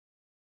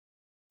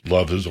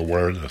Love is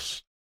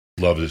awareness.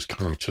 Love is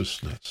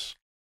consciousness.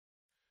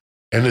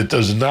 And it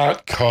does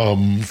not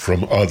come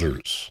from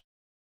others.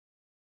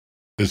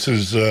 This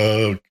is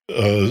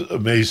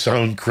may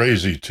sound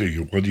crazy to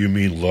you. What do you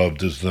mean love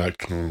does not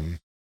come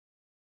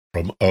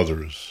from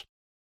others?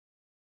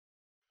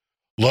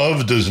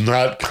 Love does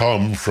not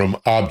come from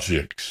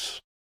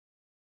objects,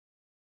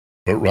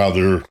 but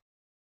rather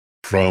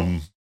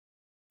from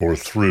or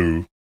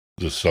through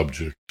the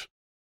subject.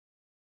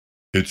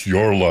 It's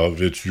your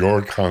love, it's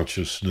your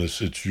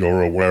consciousness, it's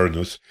your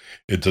awareness.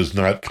 It does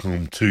not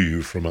come to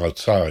you from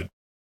outside.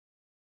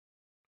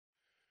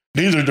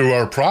 Neither do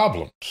our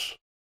problems.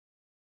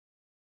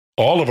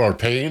 All of our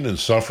pain and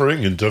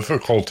suffering and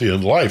difficulty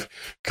in life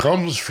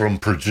comes from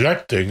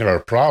projecting our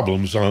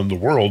problems on the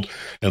world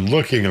and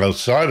looking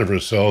outside of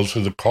ourselves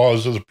for the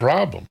cause of the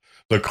problem,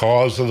 the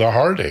cause of the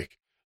heartache,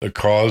 the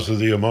cause of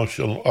the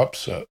emotional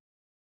upset.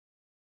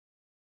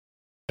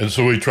 And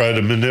so we try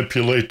to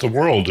manipulate the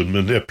world and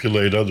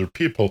manipulate other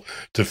people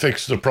to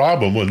fix the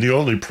problem when the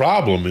only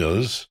problem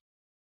is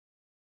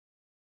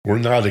we're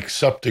not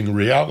accepting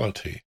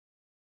reality.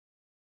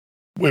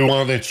 We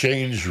want to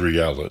change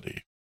reality.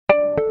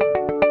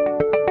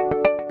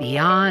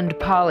 Beyond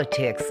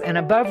politics and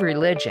above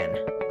religion,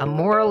 a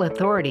moral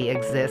authority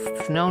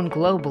exists known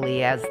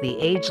globally as the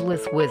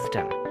ageless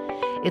wisdom.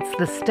 It's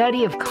the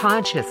study of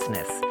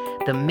consciousness,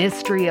 the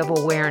mystery of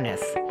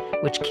awareness,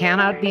 which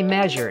cannot be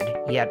measured,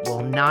 yet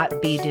will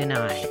not be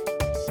denied.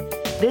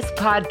 This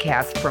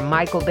podcast from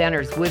Michael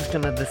Benner's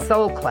Wisdom of the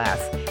Soul class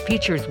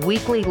features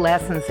weekly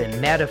lessons in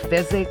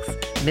metaphysics,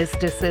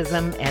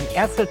 mysticism, and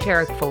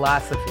esoteric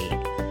philosophy.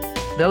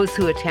 Those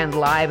who attend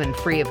live and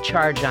free of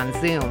charge on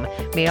Zoom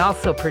may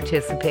also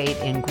participate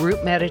in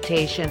group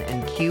meditation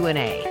and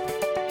Q&A.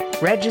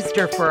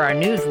 Register for our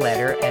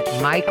newsletter at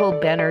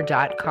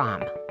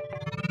michaelbenner.com.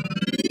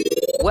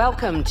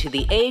 Welcome to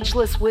the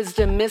Ageless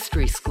Wisdom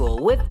Mystery School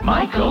with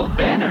Michael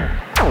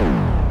Benner.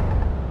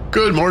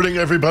 Good morning,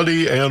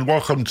 everybody, and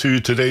welcome to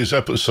today's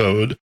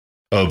episode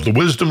of the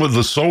Wisdom of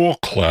the Soul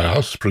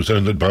class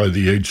presented by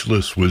the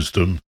Ageless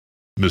Wisdom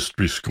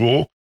Mystery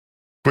School.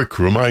 Quick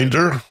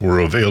reminder, we're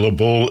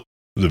available,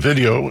 the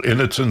video in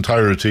its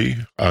entirety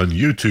on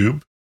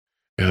YouTube,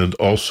 and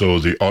also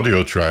the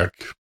audio track,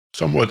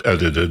 somewhat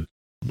edited,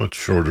 much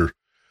shorter,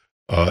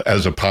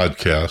 as a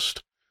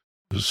podcast.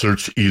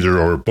 Search either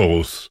or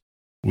both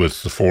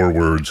with the 4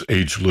 words,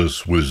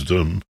 Ageless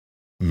Wisdom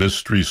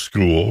Mystery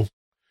School.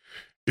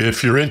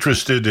 If you're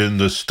interested in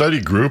the study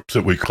group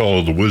that we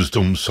call the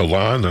Wisdom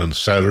Salon on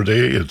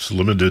Saturday, it's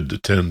limited to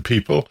 10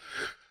 people.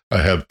 I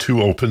have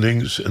 2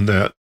 openings in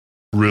that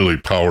really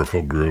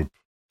powerful group.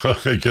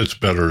 It gets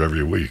better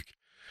every week.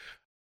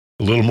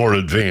 A little more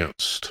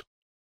advanced,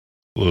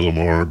 a little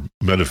more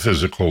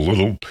metaphysical, a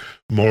little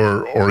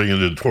more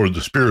oriented toward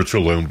the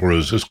spiritual end,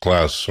 whereas this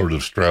class sort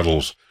of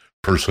straddles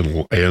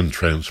personal and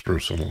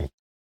transpersonal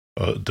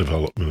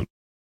development.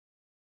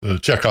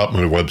 Check out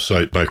my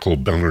website,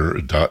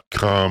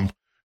 michaelbenner.com.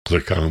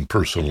 Click on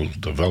personal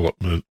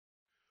development.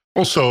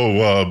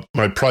 Also,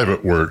 my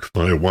private work,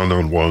 my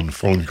one-on-one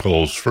phone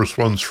calls. First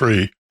one's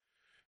free.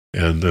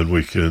 And then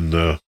we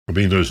can,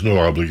 there's no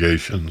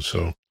obligation.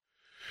 So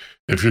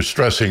if you're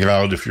stressing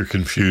out, if you're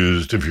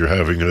confused, if you're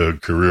having a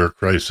career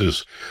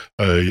crisis,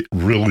 I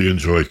really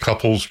enjoy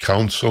couples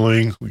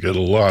counseling. We get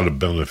a lot of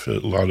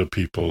benefit, a lot of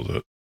people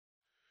that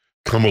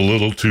come a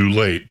little too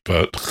late,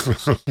 but,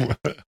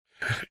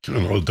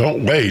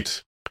 don't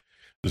wait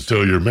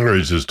until your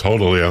marriage is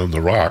totally on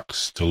the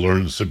rocks to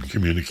learn some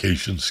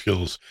communication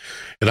skills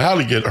and how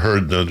to get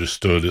heard and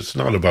understood. It's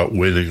not about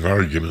winning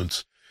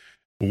arguments.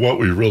 What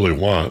we really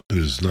want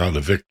is not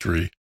a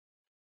victory,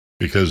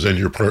 because then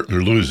your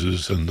partner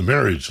loses and the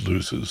marriage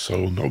loses.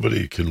 So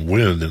nobody can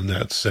win in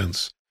that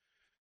sense.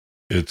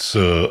 It's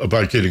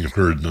about getting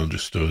heard and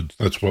understood.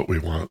 That's what we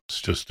want.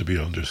 It's just to be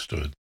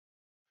understood.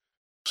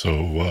 So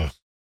if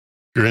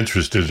you're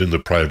interested in the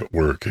private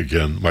work,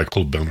 again,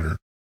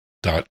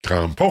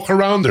 michaelbenner.com. Poke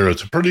around there.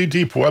 It's a pretty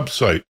deep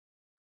website.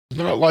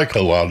 Not like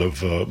a lot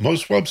of,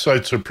 most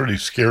websites are pretty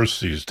scarce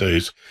these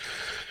days.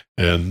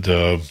 And,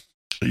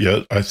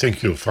 yeah, I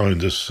think you'll find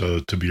this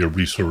to be a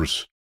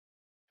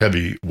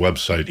resource-heavy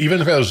website.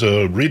 Even has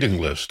a reading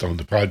list on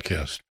the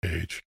podcast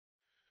page.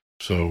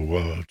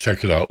 So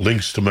check it out.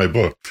 Links to my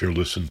book,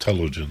 Fearless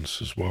Intelligence,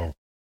 as well.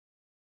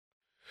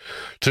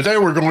 Today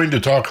we're going to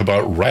talk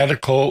about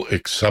radical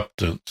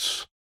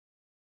acceptance.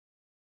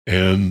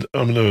 And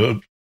I'm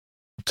going to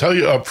tell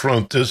you up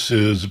front, this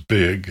is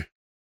big.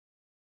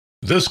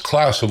 This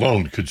class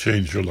alone could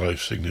change your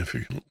life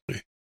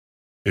significantly.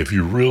 If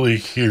you really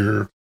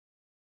hear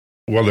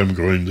what I'm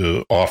going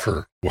to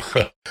offer,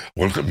 what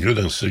I'm going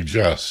to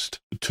suggest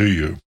to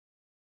you.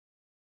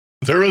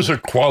 There is a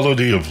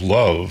quality of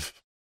love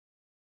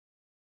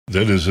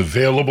that is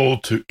available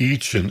to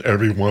each and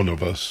every one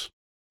of us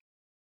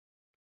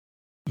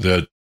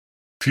that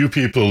few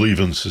people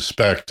even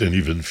suspect and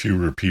even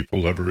fewer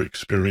people ever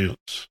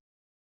experience.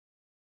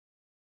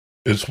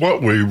 It's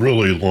what we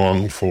really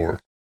long for.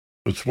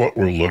 It's what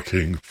we're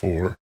looking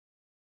for.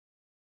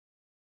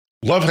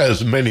 Love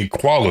has many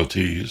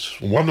qualities.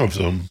 One of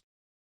them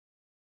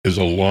is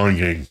a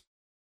longing.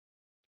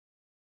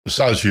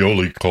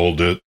 Sagioli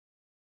called it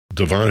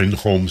divine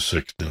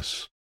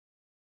homesickness.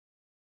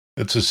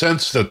 It's a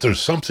sense that there's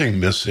something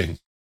missing,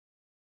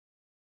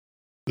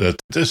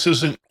 that this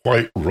isn't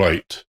quite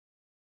right.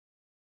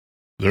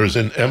 There's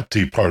an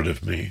empty part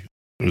of me.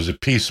 There's a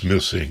piece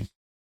missing.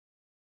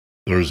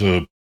 There's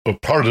a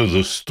part of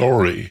the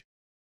story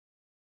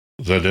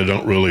that I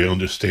don't really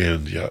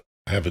understand yet.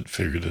 I haven't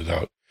figured it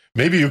out.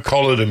 Maybe you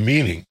call it a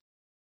meaning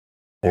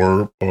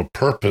or a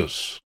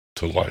purpose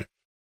to life.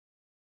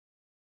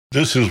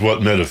 This is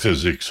what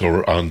metaphysics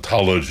or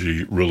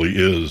ontology really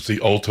is, the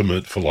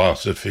ultimate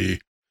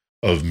philosophy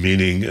of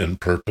meaning and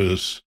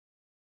purpose,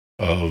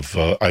 of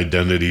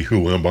identity.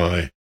 Who am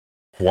I?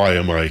 Why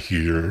am I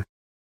here?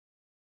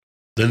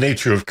 The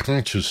nature of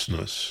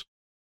consciousness,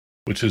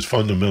 which is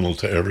fundamental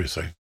to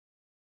everything.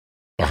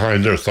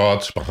 Behind their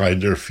thoughts,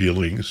 behind their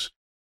feelings,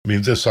 I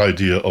mean, this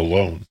idea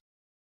alone.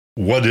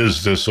 What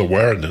is this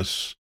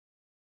awareness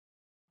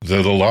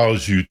that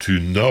allows you to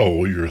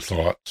know your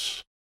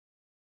thoughts?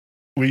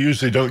 We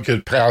usually don't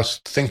get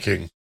past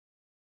thinking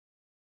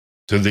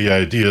to the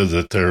idea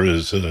that there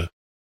is a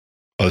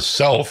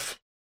self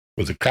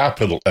with a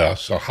capital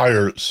S, a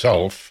higher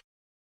self,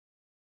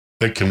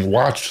 that can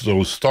watch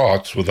those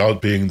thoughts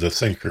without being the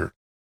thinker.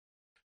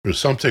 There's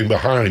something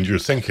behind your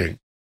thinking.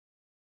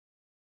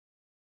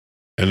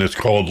 And it's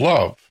called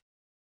love.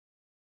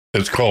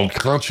 It's called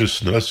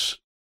consciousness.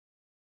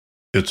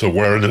 It's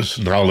awareness,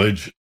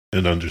 knowledge,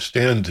 and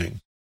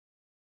understanding.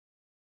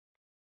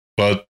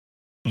 But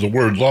the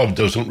word love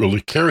doesn't really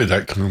carry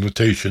that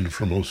connotation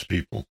for most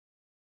people.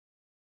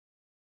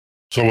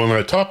 So when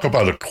I talk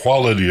about a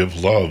quality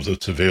of love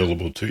that's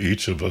available to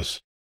each of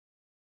us,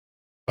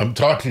 I'm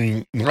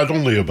talking not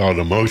only about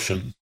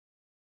emotion,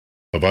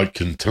 about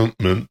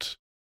contentment,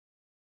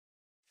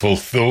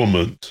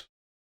 fulfillment,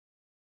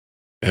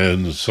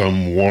 and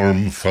some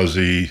warm,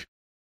 fuzzy,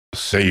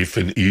 safe,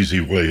 and easy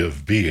way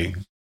of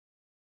being.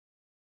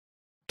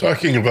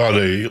 Talking about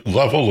a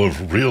level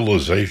of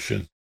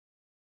realization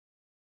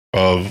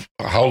of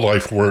how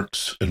life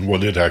works and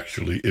what it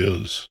actually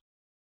is,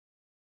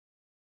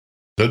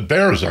 that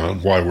bears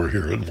on why we're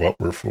here and what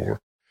we're for.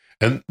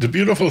 And the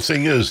beautiful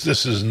thing is,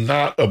 this is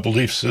not a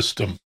belief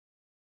system.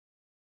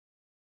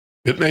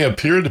 It may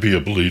appear to be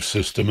a belief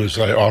system as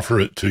I offer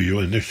it to you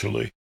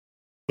initially,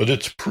 but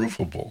it's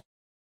provable.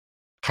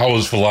 How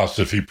is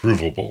philosophy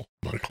provable,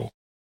 Michael?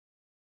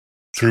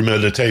 Through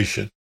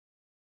meditation,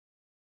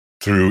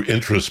 through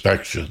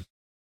introspection,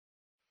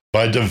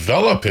 by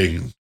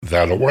developing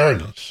that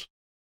awareness,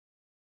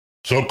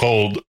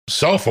 so-called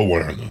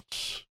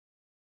self-awareness,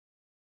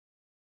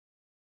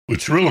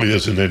 which really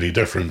isn't any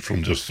different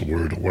from just the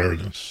word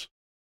awareness.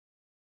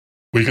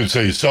 We can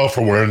say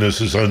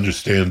self-awareness is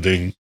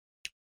understanding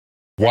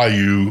why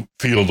you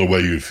feel the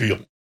way you feel,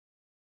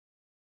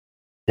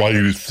 why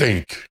you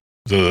think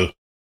the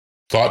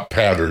thought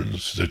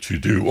patterns that you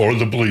do, or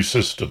the belief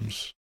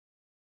systems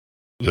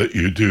that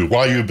you do,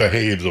 why you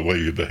behave the way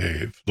you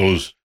behave,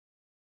 those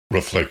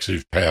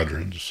reflexive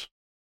patterns.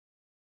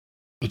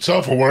 But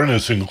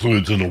self-awareness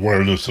includes an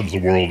awareness of the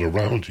world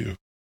around you.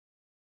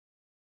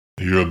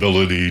 Your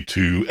ability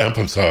to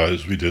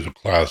empathize. We did a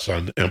class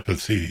on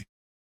empathy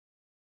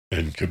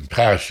and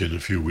compassion a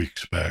few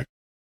weeks back.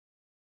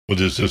 What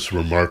is this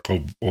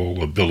remarkable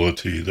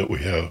ability that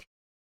we have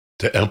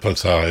to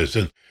empathize?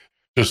 And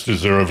just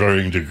as there are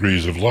varying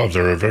degrees of love,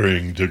 there are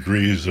varying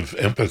degrees of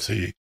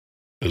empathy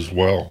as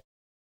well.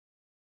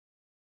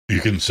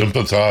 You can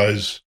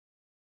sympathize.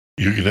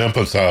 You can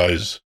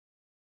empathize.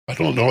 I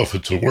don't know if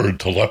it's a word,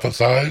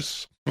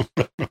 telepathize.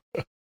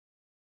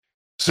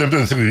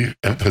 Sympathy,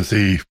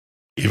 empathy,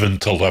 even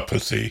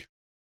telepathy,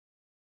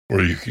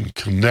 where you can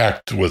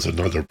connect with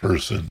another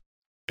person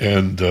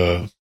and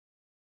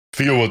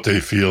feel what they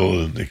feel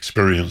and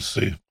experience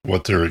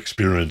what they're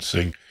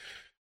experiencing.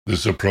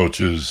 This approach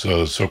is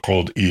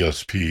so-called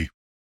ESP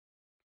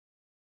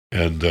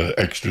and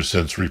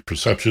extrasensory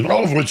perception,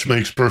 all of which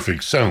makes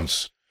perfect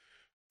sense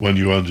when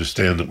you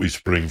understand that we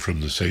spring from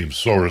the same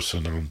source,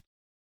 and on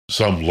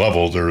some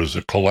level there is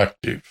a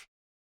collective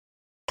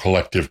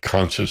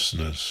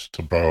consciousness,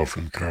 to borrow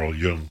from Carl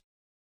Jung.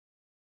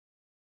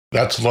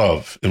 That's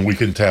love, and we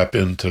can tap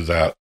into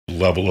that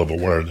level of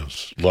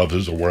awareness. Love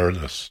is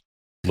awareness.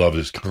 Love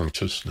is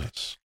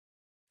consciousness.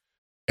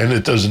 And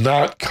it does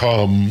not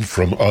come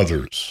from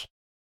others.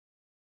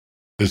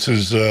 This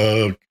is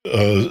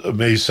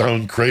may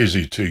sound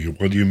crazy to you.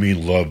 What do you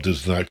mean love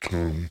does not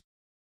come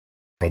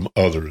from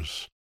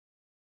others?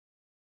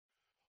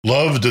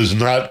 Love does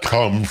not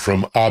come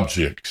from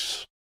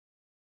objects,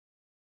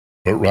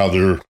 but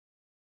rather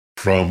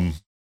from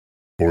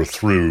or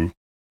through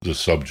the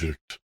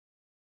subject.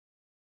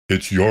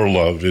 It's your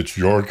love, it's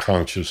your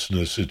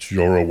consciousness, it's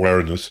your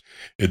awareness.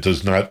 It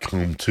does not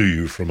come to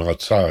you from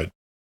outside.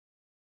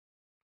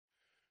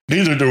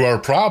 Neither do our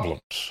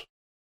problems.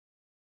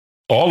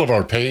 All of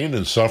our pain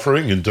and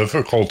suffering and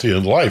difficulty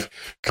in life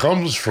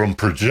comes from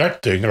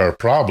projecting our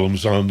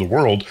problems on the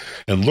world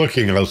and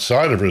looking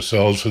outside of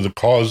ourselves for the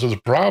cause of the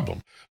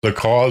problem, the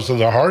cause of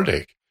the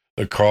heartache,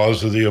 the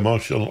cause of the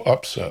emotional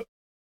upset.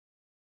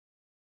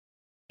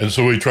 And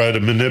so we try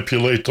to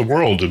manipulate the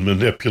world and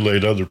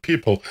manipulate other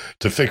people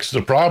to fix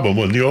the problem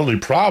when the only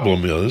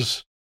problem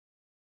is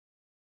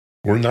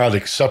we're not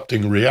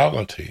accepting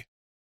reality.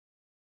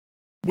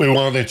 We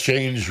want to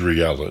change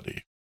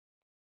reality.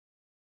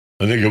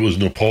 I think it was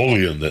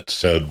Napoleon that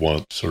said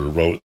once or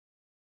wrote,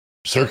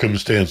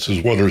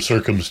 circumstances, what are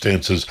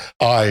circumstances?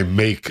 I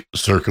make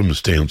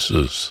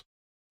circumstances.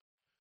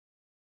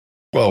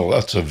 Well,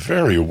 that's a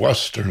very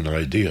Western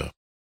idea.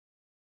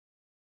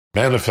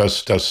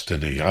 Manifest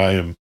destiny. I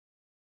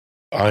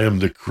am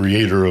the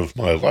creator of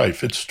my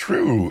life. It's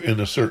true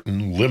in a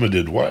certain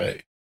limited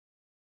way.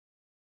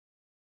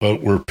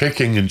 But we're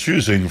picking and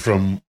choosing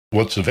from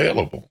what's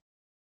available.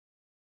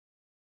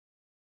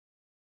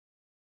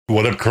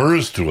 What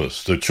occurs to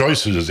us, the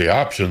choices, the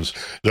options,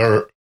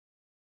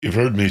 you've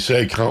heard me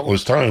say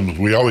countless times,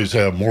 we always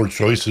have more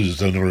choices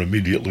than are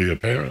immediately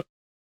apparent.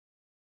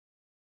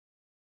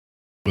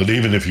 But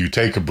even if you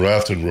take a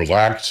breath and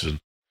relax and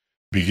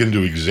begin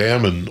to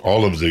examine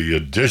all of the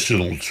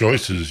additional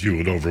choices you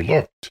had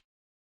overlooked,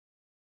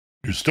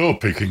 you're still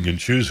picking and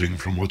choosing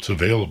from what's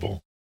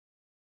available.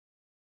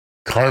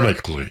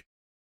 Karmically.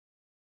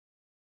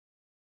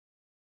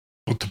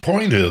 But the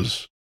point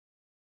is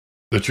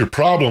that your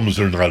problems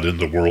are not in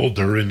the world,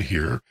 they're in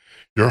here.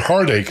 Your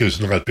heartache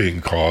is not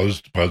being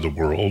caused by the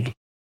world.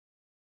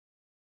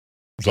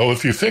 Though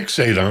if you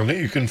fixate on it,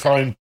 you can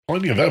find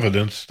plenty of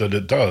evidence that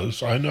it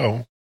does. I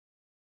know.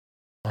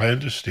 I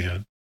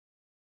understand.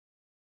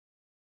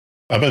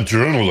 I'm a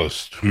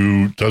journalist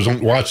who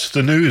doesn't watch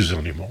the news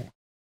anymore.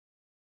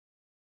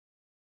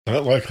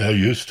 Not like I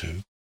used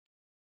to.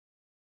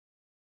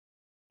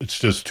 It's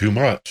just too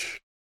much.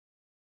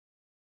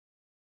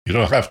 You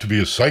don't have to be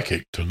a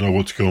psychic to know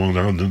what's going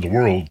on in the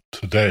world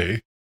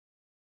today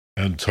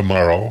and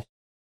tomorrow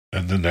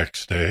and the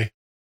next day.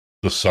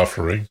 The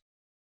suffering,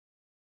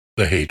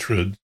 the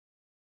hatred,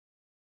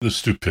 the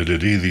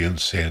stupidity, the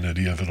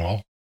insanity of it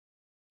all.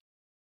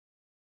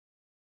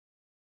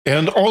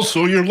 And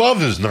also, your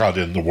love is not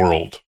in the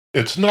world.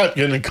 It's not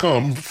going to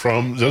come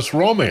from this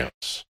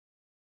romance.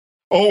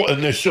 Oh,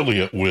 initially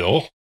it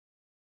will.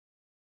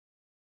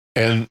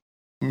 And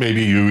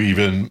maybe you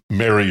even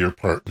marry your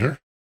partner.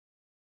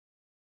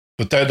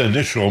 But that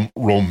initial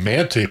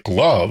romantic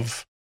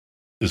love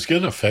is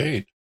going to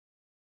fade.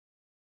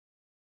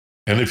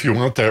 And if you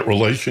want that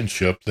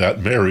relationship,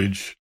 that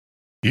marriage,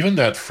 even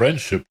that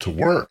friendship to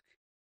work,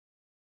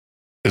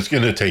 it's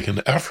going to take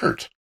an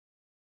effort.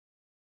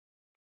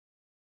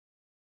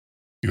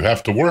 You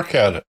have to work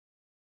at it.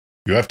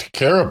 You have to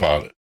care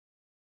about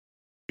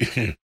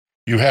it.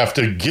 You have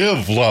to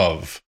give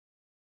love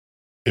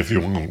if you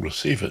want to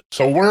receive it.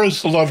 So where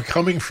is the love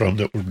coming from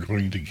that we're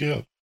going to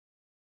give?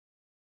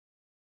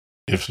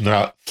 If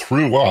not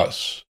through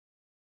us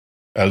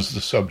as the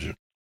subject.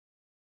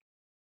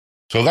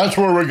 So that's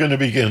where we're going to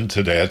begin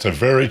today. It's a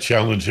very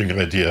challenging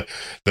idea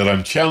that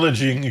I'm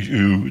challenging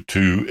you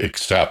to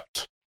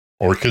accept,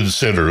 or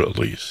consider at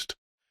least.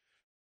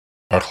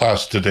 Our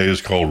class today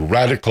is called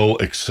Radical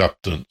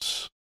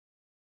Acceptance.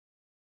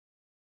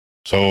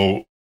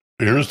 So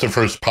here's the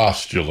first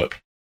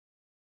postulate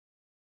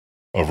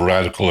of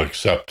radical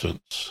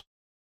acceptance.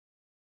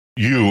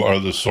 You are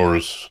the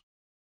source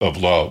of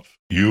love.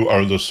 You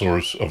are the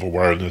source of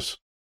awareness,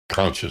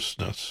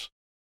 consciousness.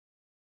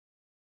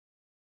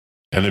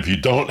 And if you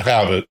don't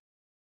have it,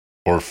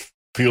 or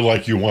feel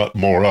like you want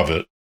more of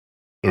it,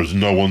 there's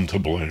no one to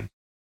blame.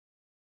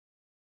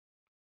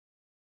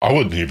 I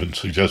wouldn't even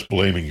suggest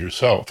blaming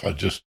yourself. I'd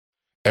just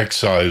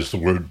excise the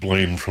word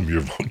blame from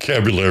your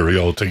vocabulary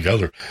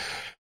altogether.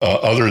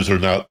 Others are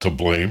not to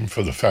blame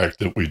for the fact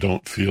that we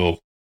don't feel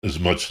as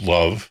much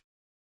love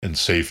and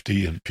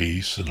safety and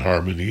peace and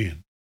harmony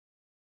and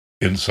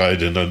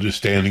insight and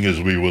understanding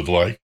as we would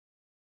like.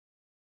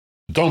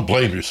 Don't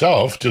blame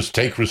yourself, just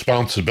take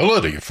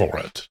responsibility for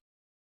it.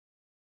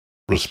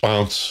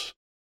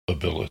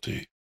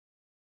 Responsibility.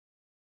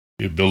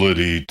 The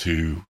ability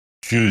to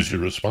choose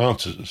your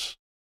responses.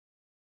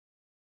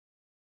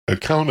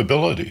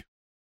 Accountability.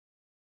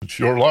 It's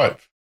your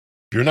life.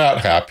 If you're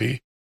not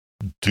happy,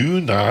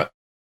 do not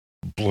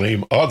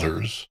blame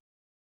others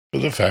for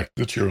the fact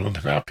that you're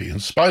unhappy, in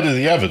spite of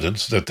the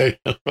evidence that they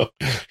are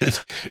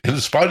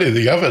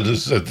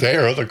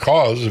the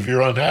cause of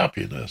your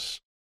unhappiness,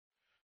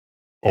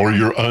 or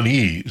your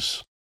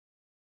unease,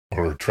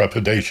 or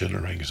trepidation,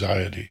 or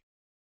anxiety.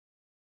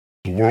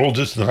 The world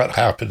is not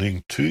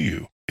happening to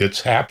you.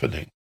 It's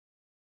happening,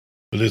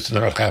 but it's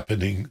not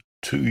happening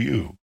to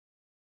you.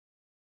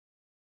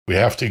 We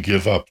have to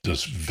give up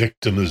this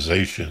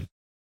victimization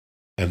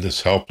and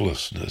this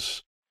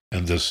helplessness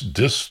and this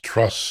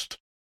distrust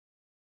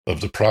of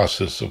the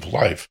process of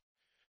life,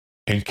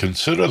 and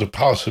consider the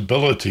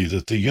possibility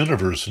that the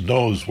universe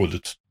knows what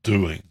it's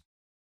doing.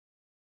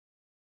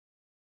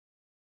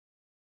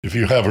 If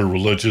you have a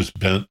religious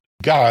bent,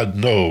 God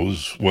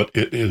knows what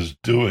it is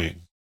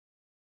doing.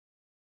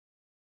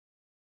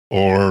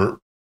 Or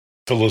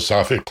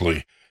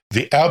philosophically,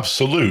 the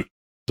absolute,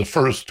 the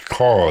first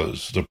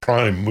cause, the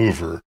prime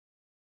mover,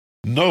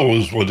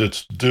 knows what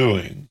it's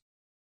doing.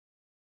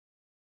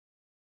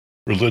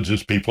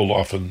 Religious people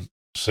often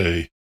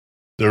say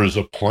there is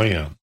a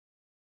plan.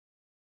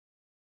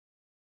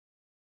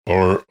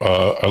 Or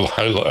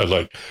I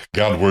like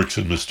God works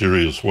in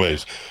mysterious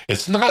ways.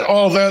 It's not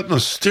all that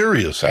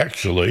mysterious,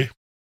 actually.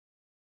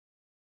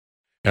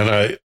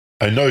 And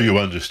I know you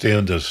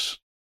understand this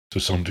to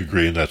some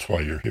degree, and that's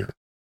why you're here.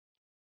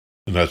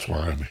 And that's why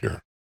I'm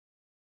here.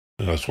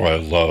 And that's why I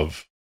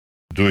love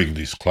doing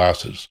these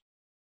classes.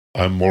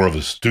 I'm more of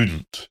a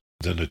student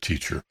than a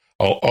teacher.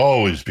 I'll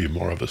always be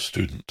more of a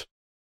student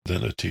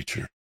than a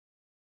teacher.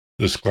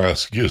 This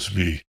class gives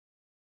me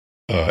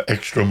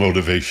extra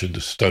motivation to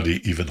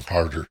study even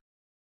harder,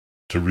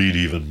 to read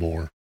even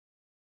more,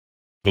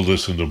 to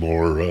listen to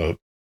more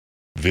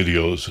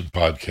videos and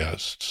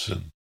podcasts,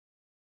 and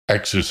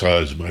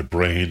exercise my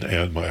brain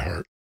and my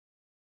heart.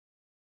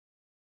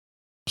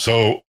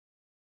 So,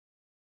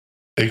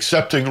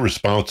 accepting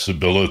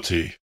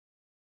responsibility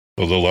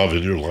for the love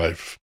in your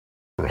life,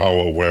 for how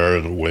aware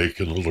and awake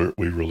and alert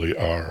we really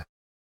are.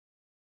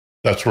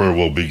 That's where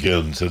we'll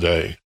begin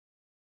today.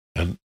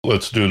 And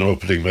let's do an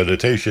opening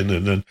meditation,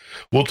 and then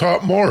we'll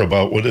talk more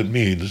about what it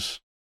means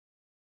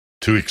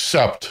to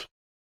accept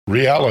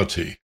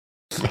reality,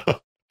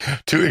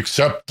 to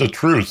accept the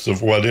truth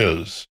of what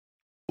is,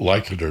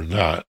 like it or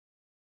not.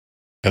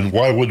 And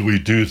why would we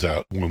do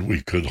that when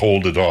we could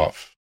hold it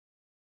off,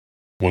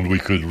 when we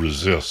could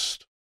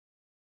resist,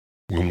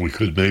 when we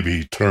could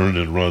maybe turn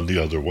and run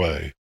the other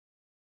way?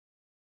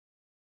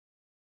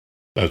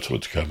 That's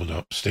what's coming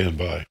up. Stand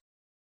by.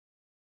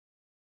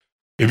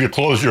 If you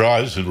close your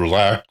eyes and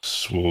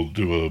relax, we'll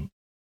do a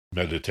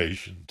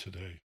meditation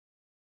today.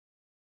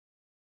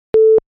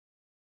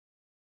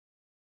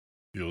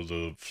 Feel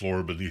the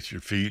floor beneath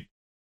your feet.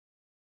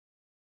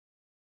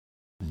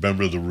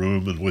 Remember the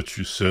room in which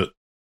you sit.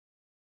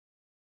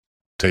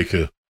 Take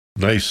a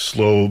nice,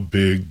 slow,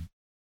 big,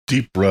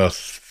 deep breath.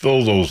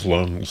 Fill those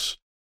lungs.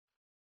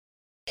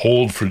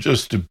 Hold for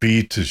just a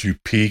beat as you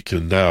peak,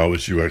 and now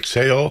as you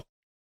exhale,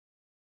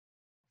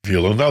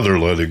 feel another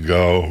letting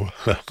go.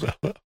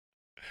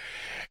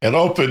 And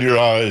open your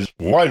eyes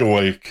wide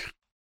awake,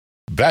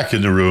 back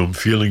in the room,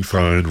 feeling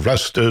fine,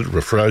 rested,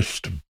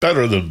 refreshed,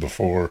 better than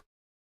before.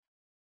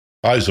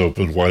 Eyes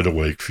open, wide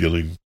awake,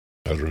 feeling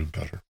better and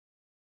better.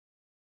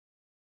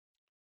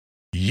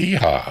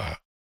 Yeehaw.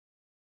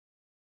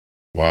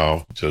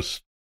 Wow,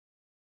 just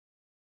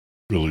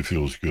really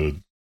feels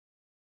good.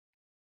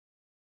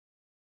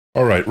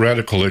 All right,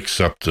 radical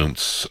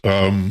acceptance.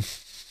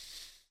 Let's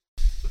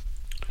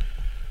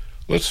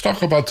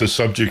talk about the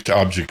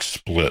subject-object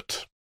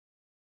split.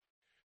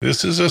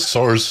 This is a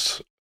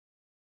source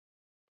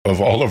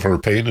of all of our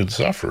pain and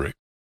suffering.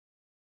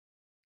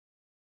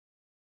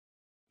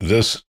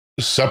 This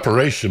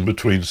separation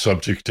between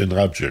subject and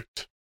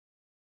object.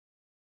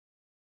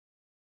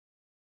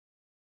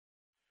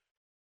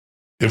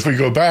 If we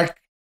go back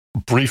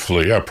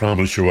briefly, I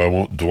promise you I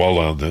won't dwell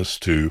on this,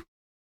 to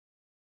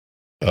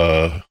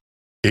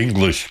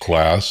English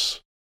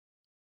class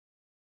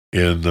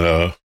in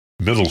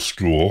middle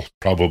school,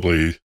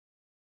 probably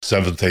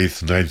 7th,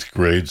 8th, 9th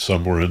grade,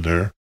 somewhere in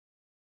there.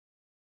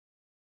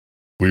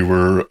 We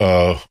were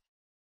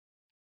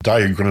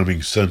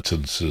diagramming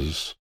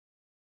sentences,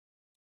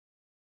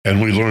 and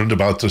we learned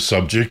about the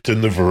subject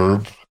and the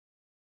verb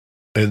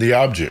and the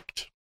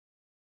object.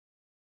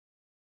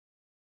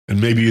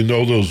 And maybe you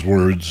know those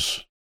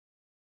words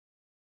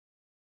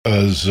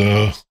as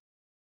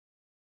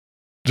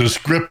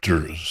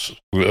descriptors,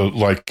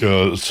 like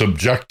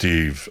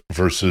subjective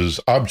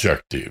versus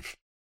objective.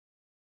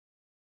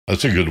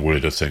 That's a good way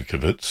to think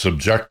of it.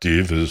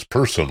 Subjective is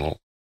personal.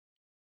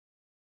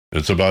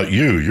 It's about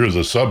you. You're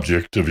the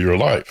subject of your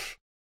life.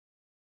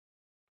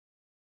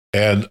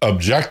 And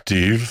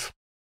objective,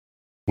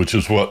 which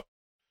is what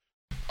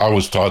I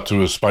was taught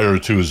to aspire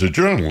to as a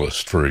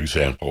journalist, for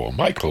example.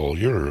 Michael,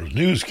 you're a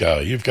news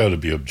guy. You've got to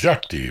be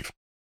objective.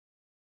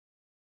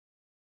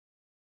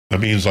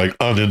 That means like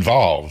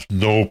uninvolved,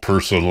 no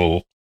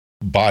personal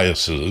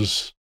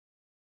biases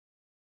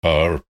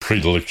or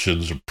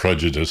predilections or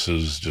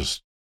prejudices,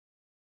 just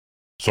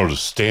sort of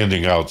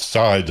standing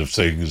outside of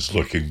things,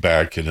 looking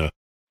back in a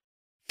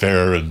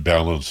fair and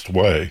balanced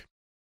way.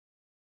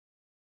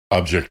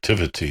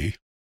 Objectivity,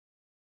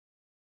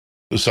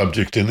 the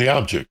subject and the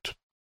object.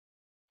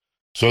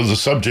 So the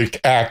subject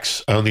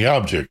acts on the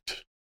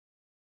object.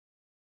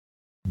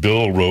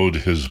 Bill rode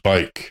his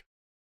bike.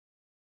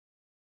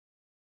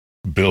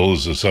 Bill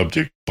is the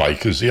subject,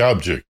 bike is the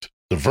object.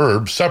 The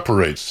verb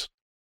separates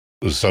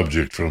the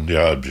subject from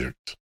the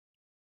object.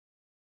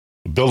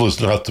 Bill is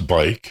not the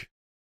bike.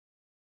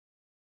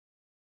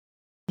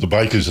 The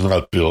bike is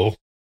not Bill.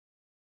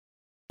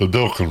 But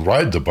Bill can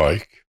ride the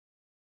bike.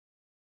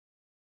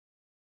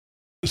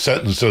 The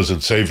sentence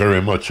doesn't say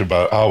very much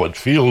about how it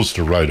feels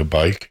to ride a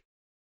bike.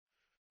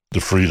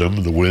 The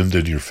freedom, the wind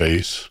in your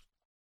face.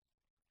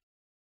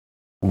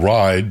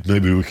 ride,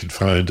 maybe we could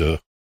find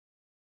a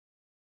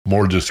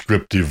more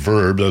descriptive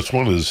verb. That's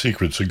one of the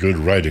secrets of good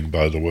writing,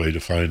 by the way, to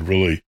find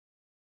really,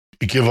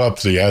 give up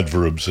the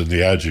adverbs and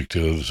the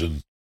adjectives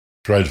and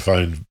try to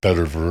find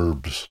better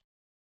verbs.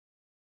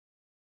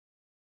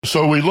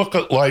 So we look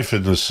at life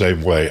in the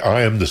same way.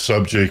 I am the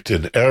subject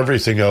and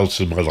everything else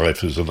in my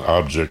life is an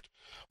object.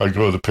 I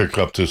go to pick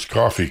up this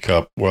coffee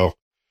cup. Well,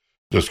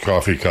 this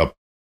coffee cup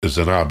is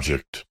an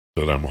object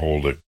that I'm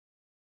holding.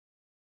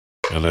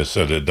 And I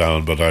set it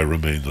down, but I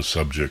remain the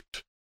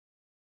subject.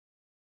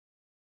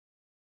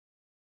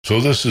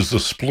 So this is the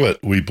split.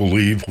 We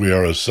believe we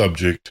are a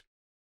subject.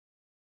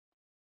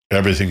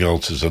 Everything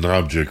else is an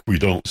object. We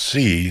don't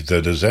see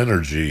that as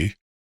energy,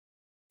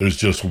 there's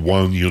just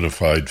one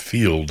unified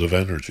field of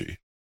energy.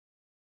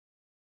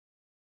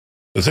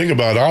 The thing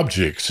about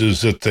objects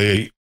is that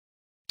they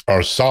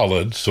are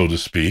solid, so to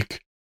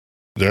speak.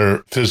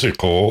 They're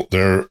physical,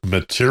 they're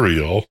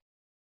material.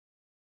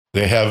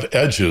 They have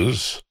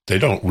edges. They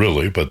don't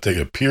really, but they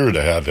appear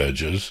to have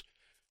edges.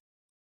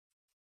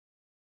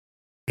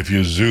 If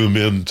you zoom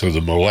into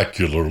the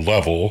molecular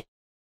level,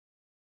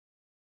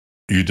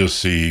 you just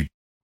see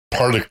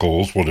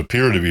particles, what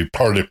appear to be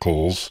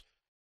particles,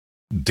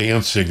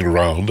 dancing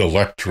around,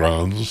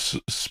 electrons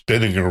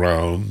spinning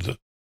around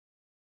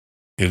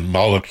in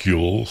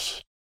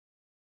molecules,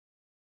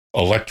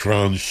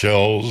 electron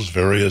shells,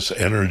 various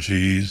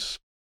energies.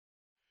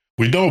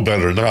 We know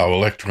better now.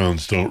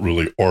 Electrons don't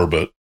really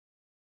orbit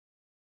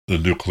the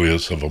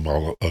nucleus of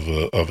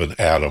an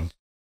atom.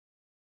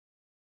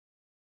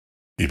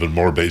 Even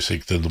more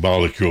basic than the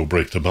molecule,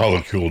 break the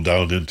molecule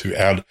down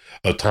into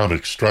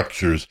atomic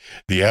structures.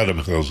 The atom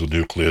has a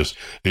nucleus.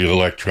 The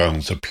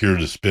electrons appear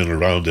to spin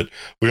around it.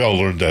 We all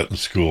learned that in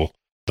school.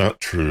 Not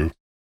true.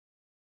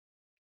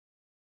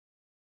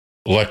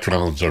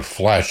 Electrons are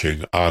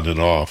flashing on and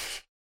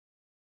off.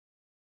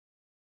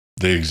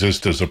 They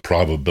exist as a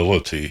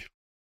probability.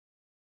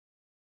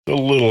 It's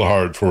a little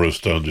hard for us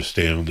to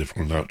understand if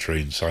we're not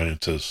trained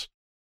scientists.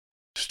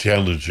 It's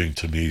challenging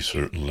to me,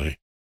 certainly.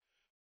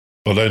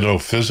 But I know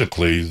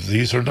physically,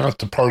 these are not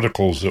the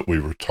particles that we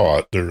were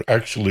taught. They're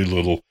actually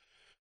little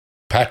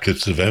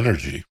packets of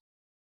energy.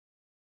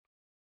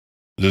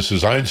 This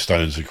is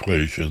Einstein's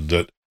equation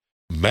that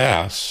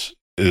mass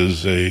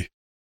is a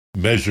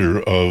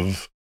measure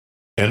of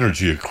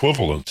energy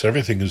equivalence.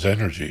 Everything is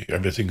energy.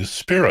 Everything is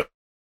spirit.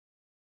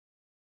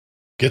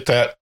 Get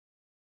that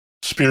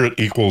spirit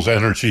equals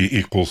energy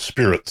equals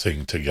spirit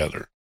thing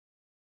together.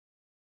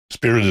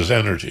 Spirit is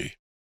energy.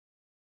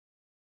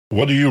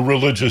 What do you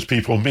religious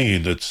people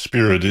mean that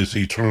spirit is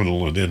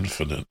eternal and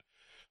infinite?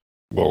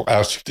 Well,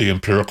 ask the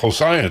empirical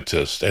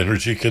scientist.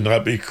 Energy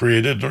cannot be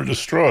created nor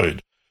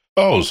destroyed.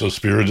 Oh, so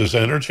spirit is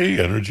energy?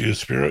 Energy is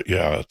spirit?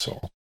 Yeah, that's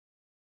all.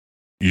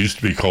 It used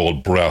to be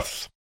called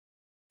breath.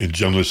 In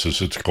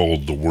Genesis, it's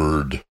called the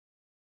Word.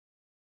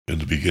 In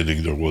the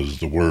beginning, there was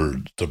the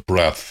Word, the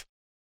breath,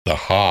 the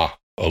Ha,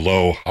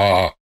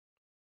 Aloha,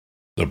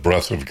 the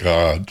breath of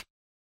God.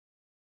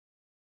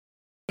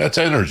 That's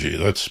energy.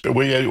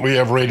 We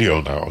have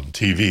radio now and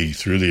TV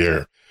through the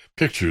air,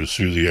 pictures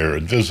through the air,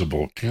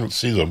 invisible. Can't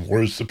see them.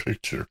 Where's the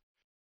picture?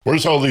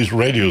 Where's all these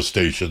radio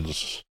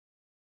stations?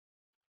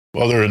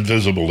 Well, they're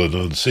invisible and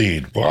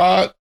unseen.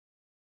 What?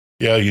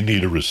 Yeah, you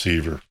need a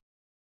receiver.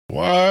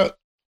 What?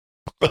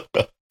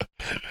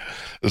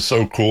 It's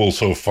so cool,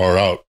 so far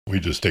out.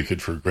 We just take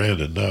it for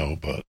granted now,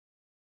 but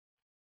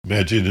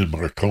imagine in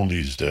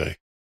Marconi's day.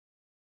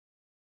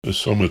 There's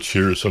so much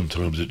here,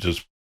 sometimes it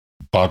just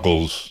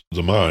boggles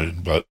the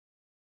mind, but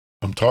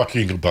I'm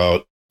talking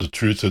about the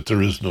truth that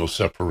there is no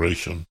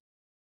separation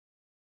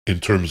in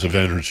terms of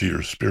energy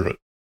or spirit.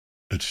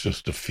 It's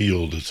just a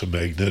field. It's a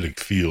magnetic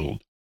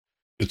field.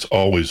 It's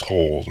always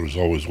whole. There's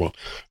always one.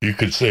 You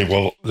could say,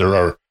 well, there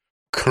are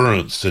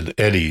currents and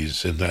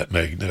eddies in that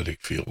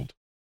magnetic field.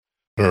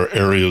 There are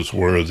areas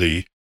where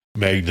the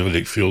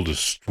magnetic field is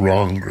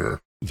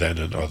stronger than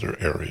in other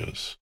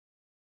areas.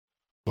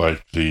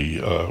 Like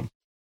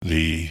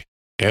the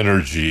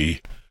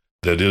energy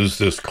that is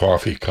this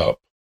coffee cup,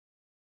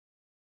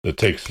 that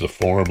takes the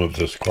form of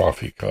this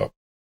coffee cup,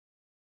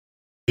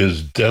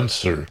 is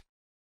denser.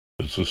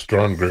 It's a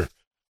stronger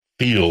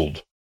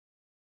field.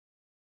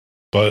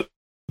 But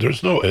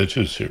there's no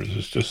edges here.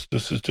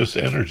 This is just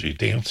energy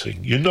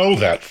dancing. You know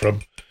that from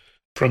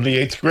the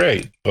 8th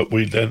grade. But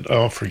we then,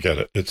 forget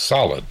it. It's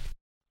solid.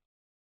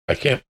 I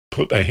can't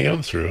put my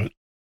hand through it.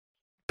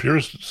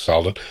 Appears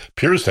solid.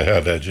 Appears to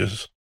have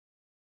edges.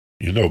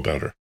 You know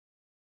better.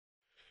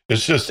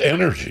 It's just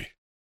energy.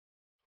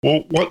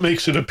 Well, what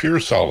makes it appear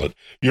solid?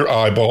 Your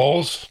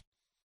eyeballs.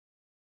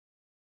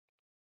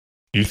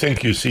 You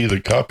think you see the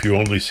cup, you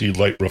only see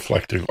light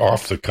reflecting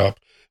off the cup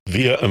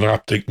via an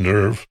optic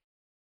nerve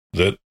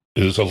that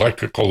is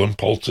electrical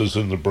impulses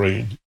in the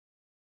brain.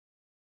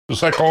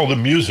 It's like all the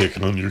music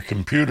on your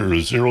computer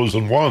is zeros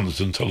and ones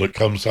until it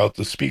comes out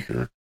the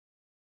speaker.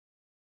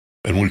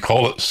 And we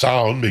call it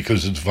sound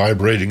because it's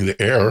vibrating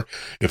the air.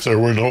 If there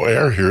were no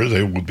air here,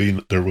 there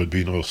would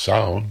be no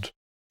sound.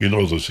 You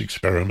know those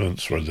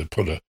experiments where they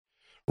put a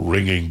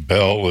ringing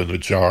bell in a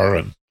jar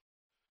and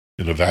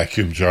in a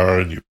vacuum jar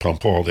and you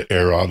pump all the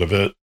air out of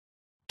it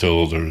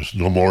till there's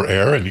no more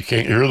air and you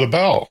can't hear the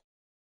bell.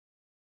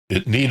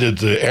 It needed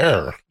the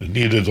air. It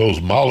needed those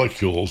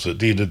molecules.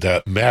 It needed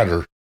that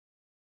matter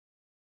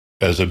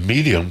as a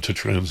medium to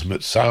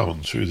transmit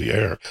sound through the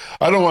air.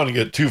 I don't want to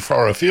get too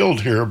far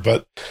afield here,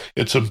 but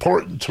it's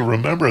important to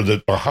remember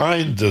that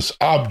behind this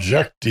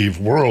objective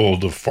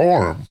world of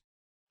form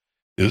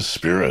is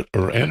spirit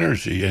or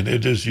energy, and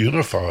it is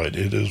unified,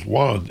 it is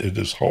one, it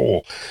is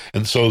whole.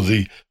 And so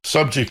the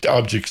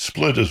subject-object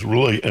split is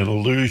really an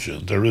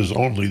illusion. There is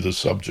only the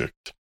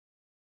subject.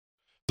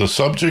 The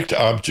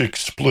subject-object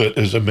split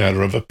is a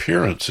matter of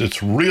appearance.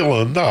 It's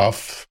real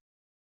enough.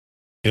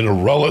 In a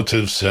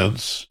relative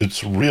sense,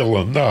 it's real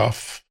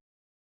enough.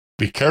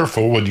 Be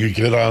careful when you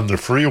get on the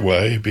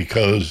freeway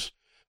because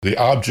the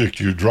object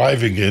you're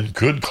driving in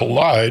could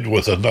collide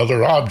with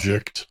another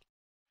object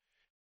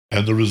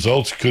and the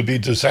results could be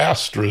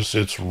disastrous.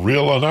 It's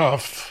real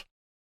enough.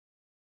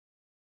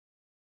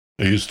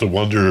 I used to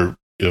wonder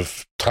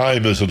if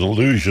time is an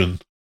illusion,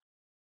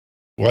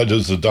 why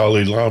does the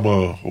Dalai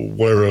Lama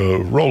wear a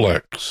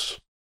Rolex?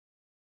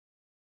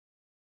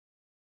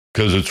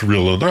 Because it's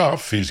real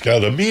enough. He's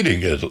got a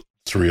meeting at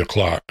 3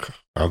 o'clock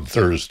on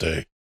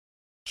Thursday.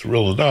 It's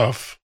real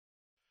enough.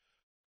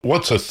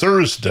 What's a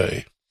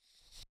Thursday?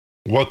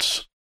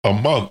 What's a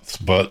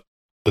month but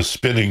a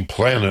spinning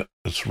planet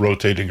that's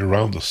rotating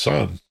around the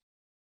sun?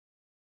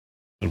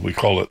 And we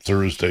call it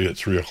Thursday at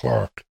 3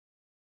 o'clock.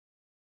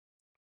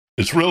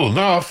 It's real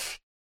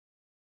enough.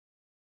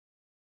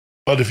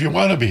 But if you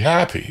want to be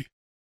happy,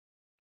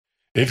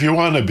 if you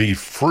want to be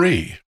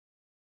free,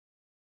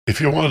 if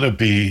you want to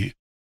be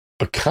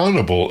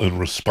accountable and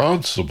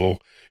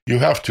responsible, you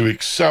have to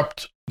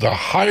accept the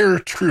higher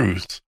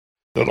truth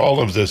that all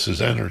of this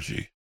is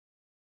energy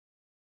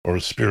or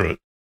spirit.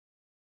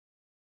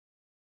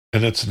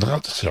 And it's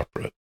not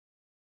separate.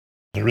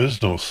 There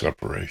is no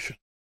separation.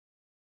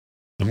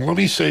 And let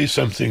me say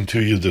something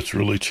to you that's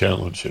really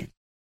challenging.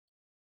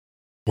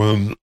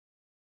 When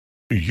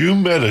you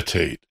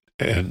meditate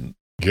and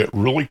get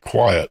really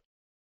quiet,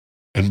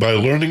 and by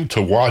learning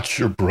to watch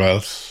your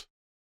breath,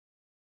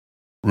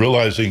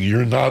 realizing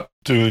you're not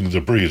doing the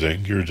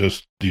breathing, you're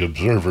just the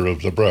observer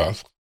of the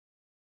breath.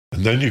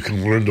 And then you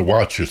can learn to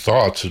watch your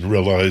thoughts and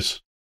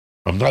realize,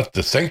 I'm not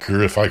the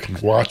thinker if I can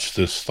watch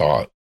this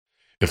thought.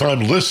 If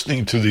I'm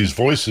listening to these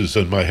voices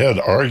in my head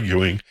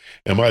arguing,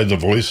 am I the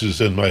voices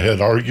in my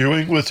head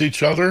arguing with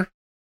each other?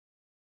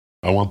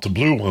 I want the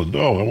blue one.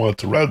 No, I want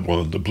the red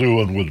one. The blue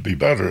one would be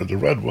better. The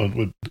red one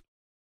would.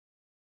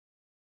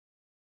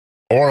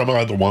 Or am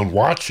I the one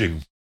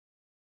watching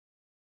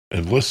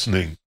and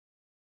listening?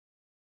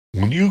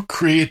 When you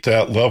create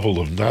that level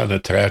of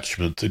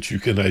non-attachment that you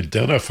can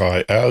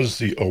identify as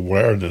the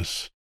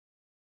awareness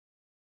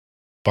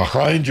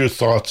behind your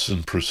thoughts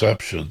and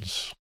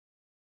perceptions,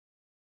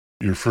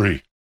 you're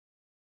free.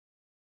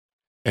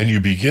 And you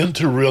begin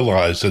to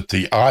realize that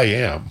the I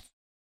am,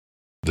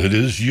 that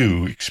is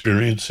you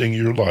experiencing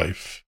your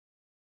life,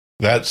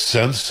 that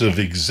sense of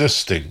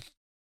existing,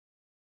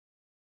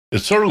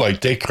 it's sort of like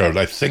Descartes,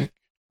 I think,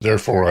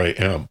 therefore I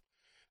am.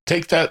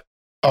 Take that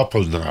up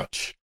a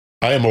notch.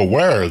 I am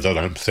aware that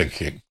I'm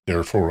thinking,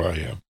 therefore I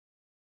am.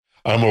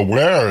 I'm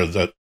aware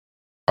that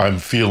I'm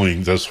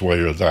feeling this way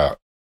or that,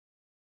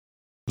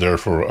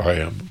 therefore I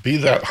am. Be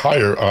that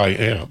higher I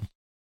am.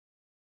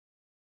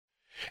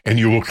 And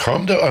you will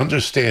come to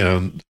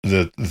understand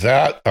that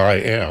that I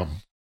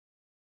am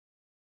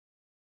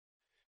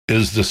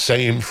is the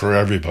same for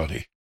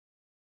everybody.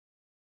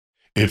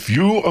 If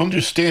you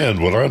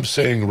understand what I'm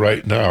saying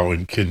right now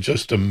and can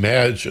just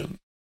imagine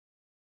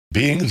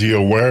being the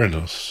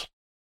awareness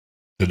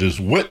that is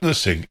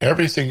witnessing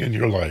everything in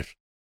your life,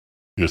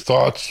 your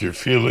thoughts, your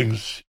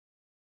feelings,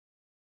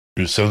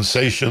 your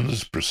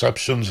sensations,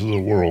 perceptions of the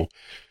world,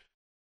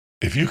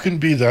 if you can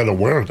be that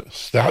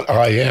awareness, that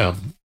I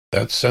am,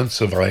 that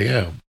sense of I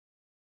am,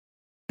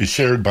 is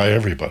shared by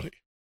everybody.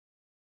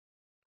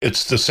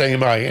 It's the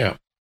same I am.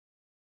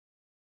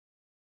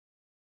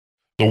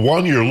 The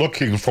one you're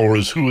looking for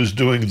is who is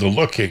doing the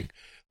looking.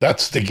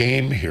 That's the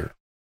game here.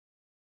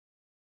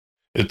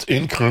 Its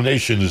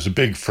incarnation is a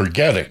big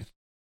forgetting.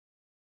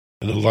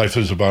 And life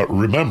is about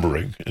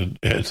remembering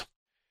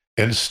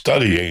and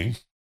studying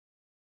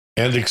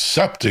and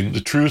accepting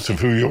the truth of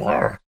who you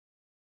are.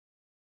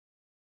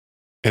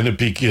 And it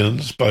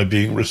begins by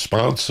being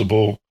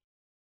responsible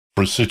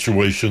for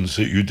situations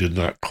that you did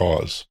not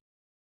cause.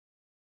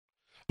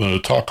 I'm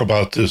going to talk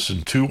about this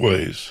in two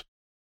ways.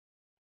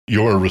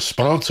 You are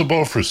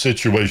responsible for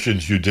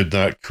situations you did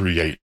not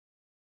create.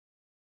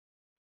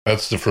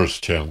 That's the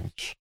first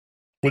challenge.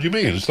 What do you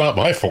mean? It's not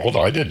my fault.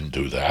 I didn't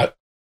do that.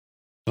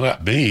 It's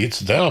not me. It's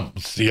them.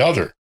 It's the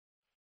other.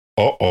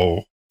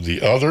 Uh-oh.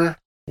 The other?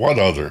 What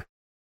other?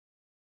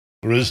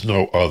 There is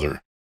no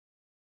other.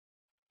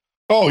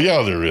 Oh,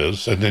 yeah, there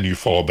is. And then you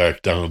fall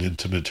back down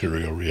into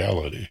material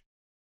reality.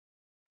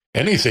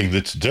 Anything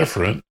that's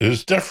different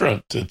is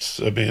different. It's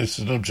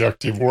an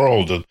objective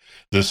world, and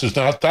this is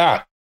not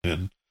that.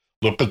 And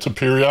look at the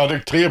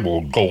periodic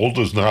table. Gold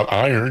is not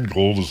iron.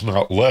 Gold is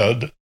not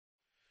lead.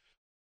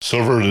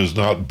 Silver is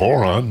not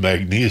boron.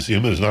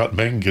 Magnesium is not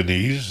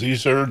manganese.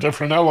 These are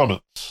different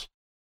elements.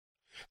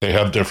 They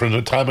have different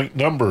atomic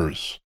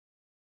numbers.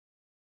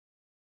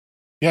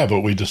 Yeah,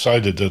 but we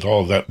decided that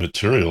all that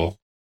material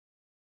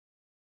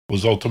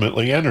was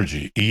ultimately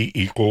energy. E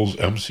equals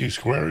mc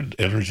squared.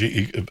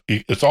 Energy,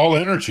 it's all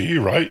energy,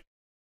 right?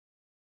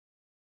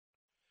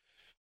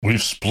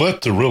 We've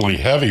split the really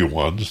heavy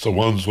ones, the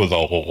ones with a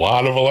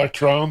lot of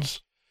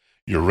electrons,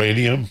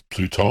 uranium,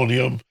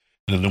 plutonium,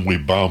 and then we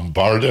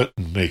bombard it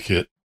and make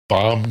it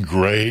bomb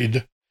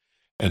grade,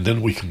 and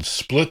then we can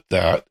split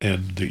that,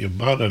 and the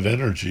amount of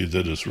energy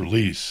that is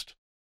released.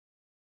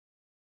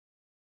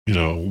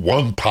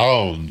 1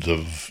 pound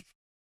of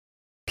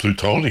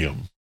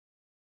plutonium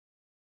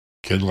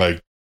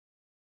can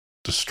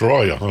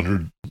destroy a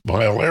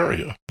 100-mile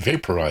area,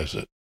 vaporize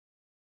it,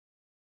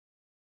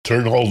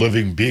 turn all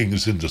living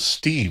beings into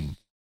steam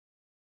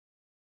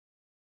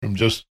from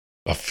just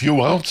a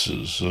few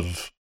ounces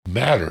of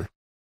matter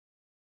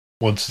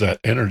once that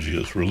energy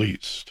is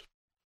released.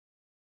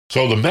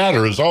 So the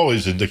matter is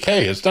always in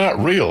decay. It's not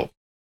real.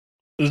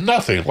 There's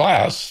nothing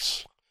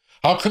lasts.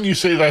 How can you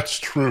say that's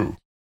true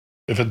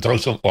if it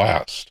doesn't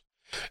last?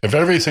 If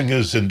everything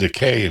is in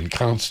decay and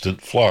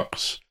constant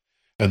flux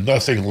and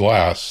nothing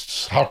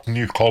lasts, how can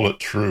you call it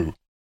true?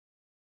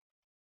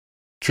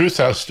 Truth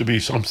has to be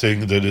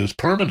something that is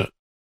permanent.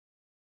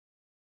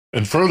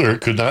 And further,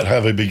 it could not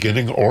have a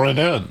beginning or an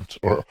end.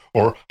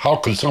 Or how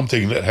could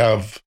something that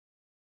have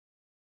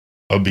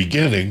a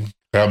beginning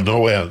have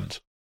no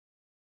end?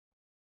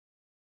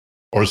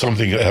 Or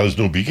something that has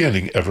no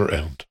beginning ever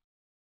end?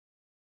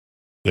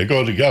 They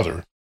go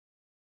together.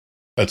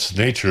 That's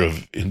the nature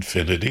of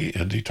infinity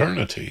and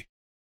eternity.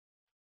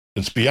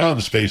 It's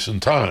beyond space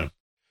and time.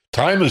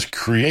 Time is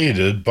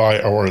created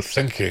by our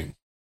thinking.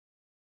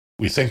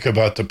 We think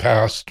about the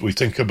past, we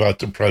think about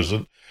the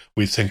present,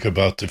 we think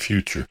about the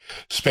future.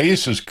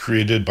 Space is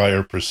created by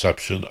our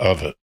perception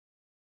of it.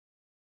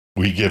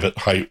 We give it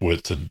height,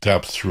 width, and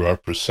depth through our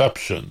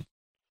perception,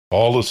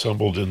 all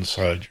assembled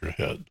inside your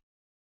head.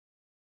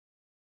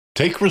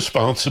 Take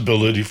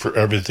responsibility for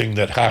everything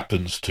that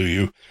happens to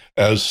you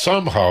as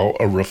somehow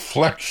a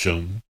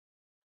reflection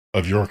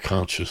of your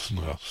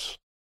consciousness.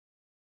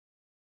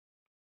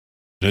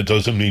 It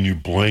doesn't mean you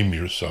blame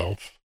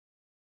yourself.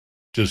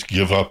 Just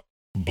give up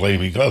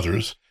blaming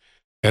others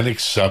and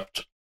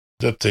accept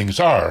that things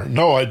are.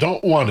 No, I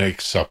don't want to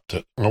accept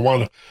it. I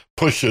want to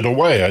push it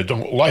away. I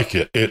don't like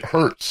it. It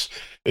hurts.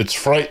 It's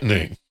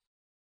frightening.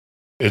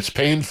 It's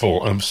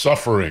painful. I'm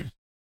suffering.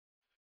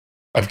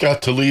 I've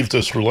got to leave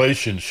this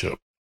relationship.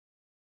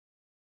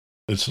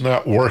 It's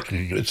not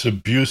working. It's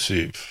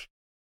abusive.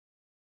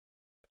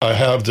 I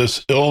have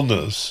this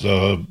illness.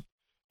 I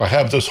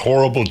have this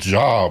horrible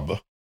job.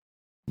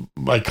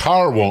 My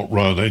car won't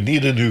run. I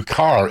need a new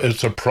car.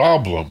 It's a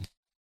problem.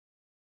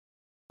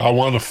 I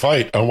want to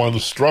fight. I want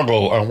to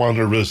struggle. I want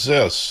to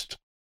resist.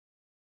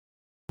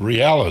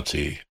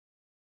 Reality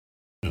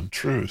and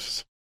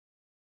truth.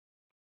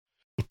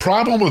 The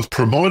problem with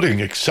promoting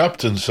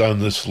acceptance on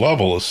this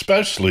level,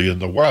 especially in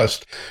the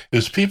West,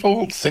 is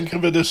people think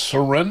of it as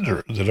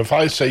surrender. That if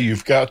I say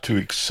you've got to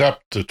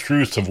accept the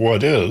truth of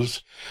what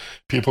is,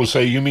 people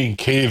say, you mean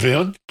cave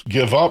in,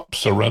 give up,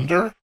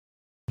 surrender?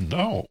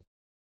 No.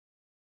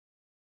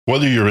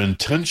 Whether your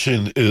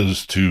intention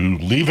is to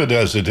leave it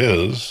as it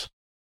is,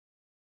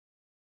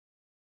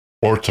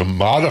 or to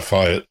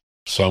modify it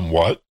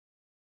somewhat,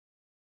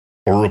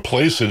 or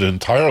replace it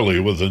entirely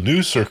with a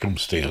new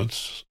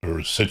circumstance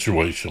or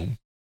situation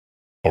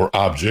or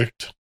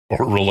object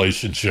or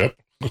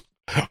relationship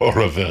or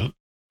event,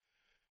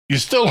 you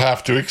still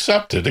have to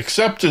accept it.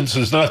 Acceptance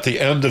is not the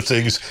end of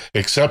things.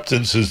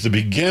 Acceptance is the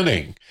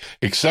beginning.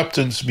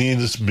 Acceptance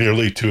means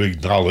merely to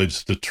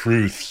acknowledge the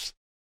truth.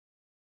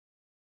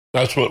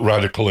 That's what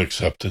radical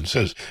acceptance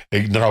is.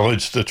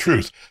 Acknowledge the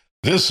truth.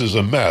 This is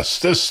a mess.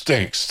 This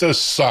stinks.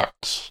 This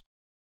sucks.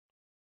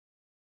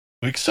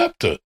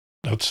 Accept it.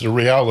 That's the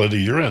reality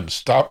you're in.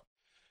 Stop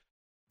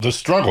the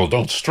struggle.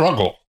 Don't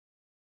struggle.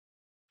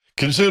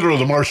 Consider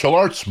the martial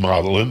arts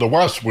model. In the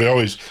West,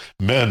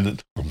 men,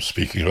 I'm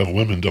speaking of,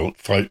 women don't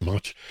fight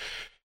much.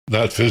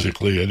 Not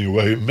physically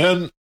anyway.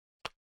 Men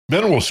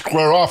will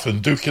square off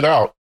and duke it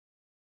out.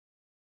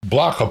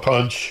 Block a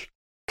punch,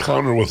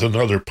 counter with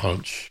another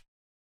punch.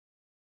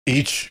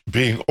 Each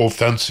being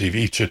offensive,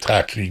 each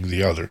attacking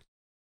the other.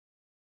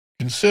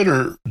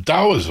 Consider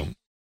Taoism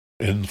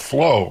in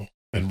flow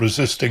and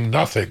resisting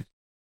nothing.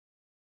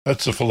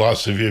 That's the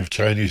philosophy of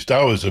Chinese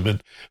Taoism.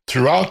 And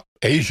throughout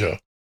Asia,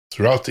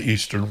 throughout the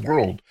Eastern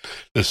world,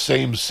 the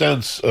same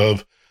sense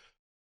of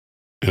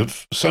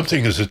if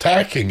something is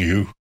attacking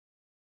you,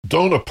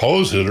 don't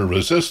oppose it or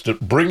resist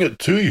it, bring it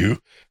to you,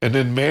 and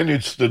then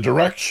manage the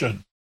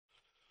direction.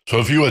 So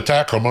if you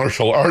attack a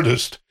martial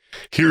artist,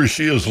 he or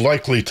she is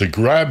likely to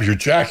grab your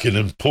jacket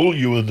and pull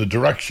you in the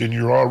direction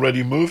you're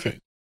already moving.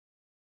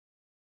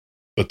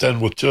 But then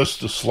with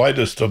just the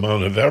slightest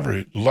amount of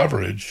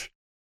leverage,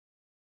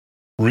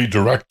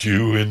 redirect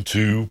you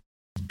into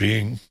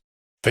being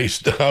face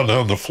down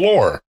on the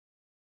floor.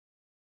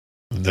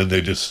 And then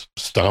they just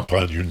stomp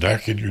on your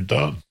neck and you're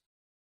done.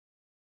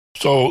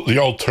 So the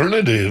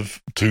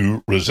alternative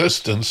to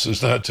resistance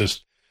is not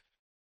just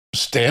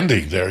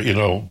standing there,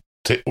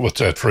 what's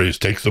that phrase?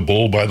 Take the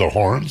bull by the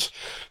horns?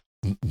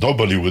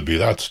 Nobody would be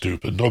that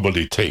stupid.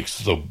 Nobody takes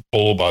the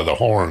bull by the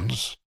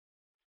horns.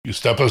 You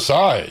step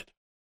aside.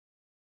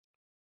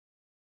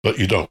 But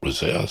you don't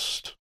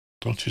resist.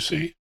 Don't you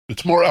see?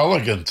 It's more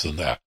elegant than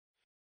that.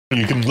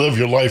 You can live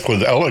your life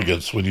with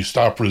elegance when you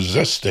stop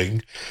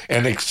resisting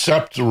and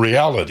accept the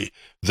reality.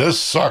 This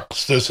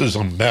sucks. This is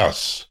a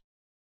mess.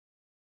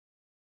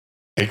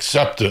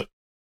 Accept it.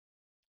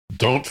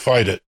 Don't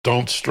fight it.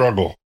 Don't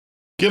struggle.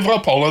 Give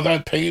up all of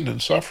that pain and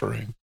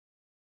suffering.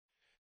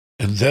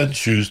 And then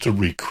choose to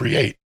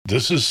recreate.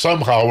 This is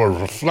somehow a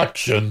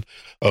reflection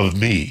of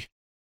me.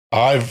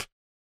 I've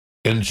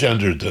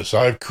engendered this.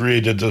 I've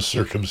created this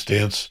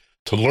circumstance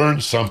to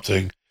learn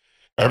something.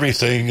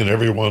 Everything and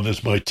everyone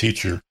is my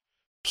teacher.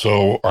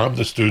 So I'm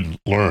the student.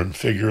 Learn,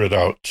 figure it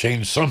out,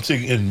 change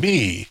something in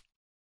me,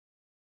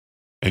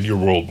 and your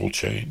world will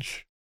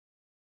change.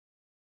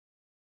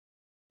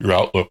 Your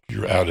outlook,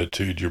 your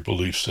attitude, your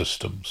belief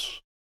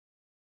systems.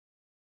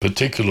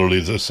 Particularly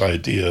this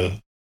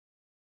idea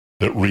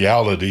that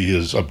reality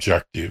is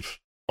objective,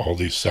 all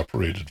these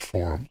separated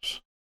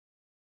forms.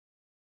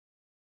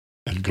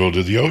 And go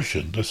to the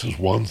ocean. This is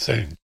one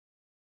thing.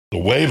 The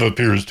wave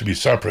appears to be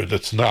separate.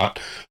 It's not.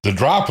 The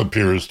drop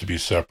appears to be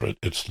separate.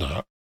 It's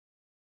not.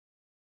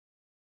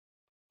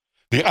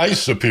 The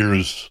ice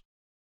appears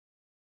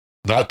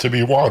not to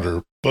be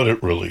water, but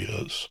it really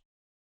is.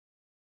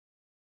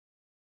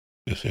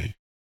 You see?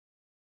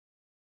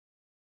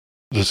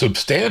 The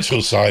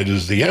substantial side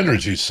is the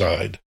energy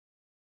side.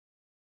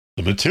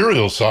 The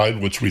material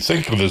side, which we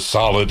think of as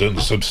solid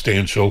and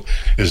substantial,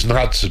 is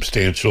not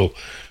substantial.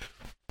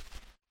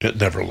 It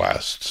never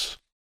lasts.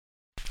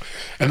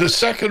 And the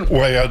second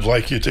way I'd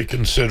like you to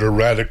consider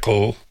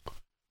radical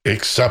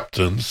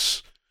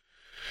acceptance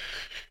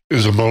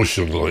is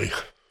emotionally.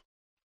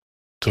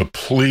 To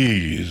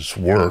please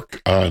work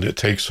on, it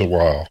takes a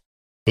while,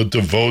 but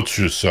devote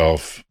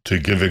yourself to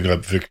giving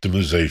up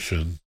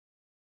victimization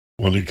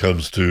when it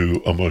comes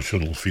to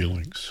emotional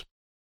feelings.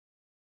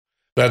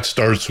 That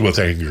starts with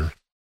anger.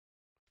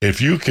 If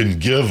you can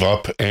give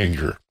up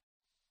anger,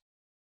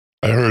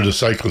 I heard a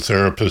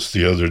psychotherapist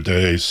the other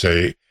day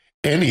say,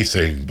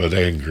 anything but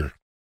anger.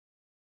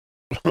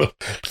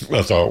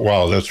 I thought,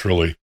 wow, that's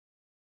really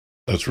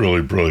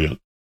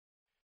brilliant.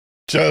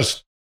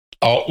 Just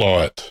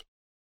outlaw it.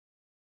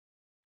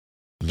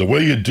 The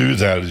way you do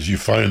that is you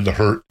find the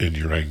hurt in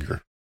your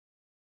anger.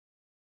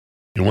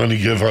 You want to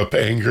give up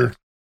anger?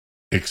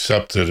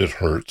 Accept that it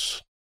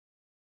hurts.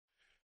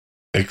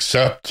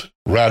 Accept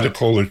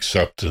radical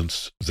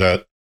acceptance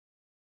that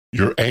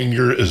your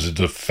anger is a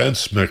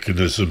defense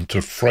mechanism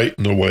to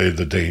frighten away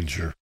the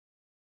danger,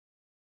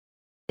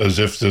 as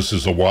if this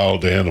is a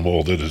wild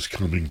animal that is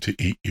coming to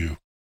eat you,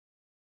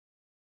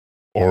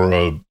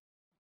 or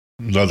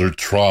another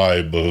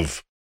tribe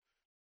of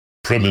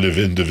primitive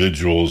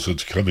individuals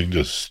that's coming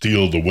to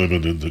steal the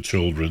women and the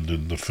children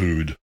and the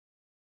food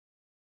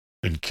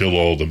and kill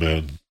all the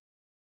men.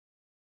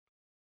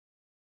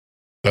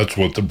 That's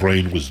what the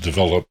brain was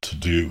developed to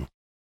do.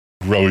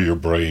 Grow your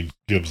brain,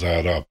 give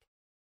that up.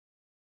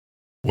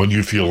 When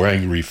you feel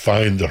angry,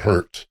 find the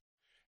hurt.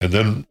 And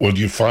then when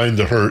you find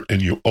the hurt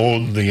and you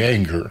own the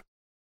anger,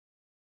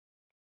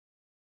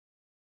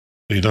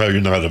 now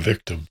you're not a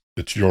victim.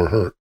 It's your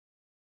hurt.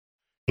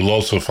 You'll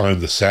also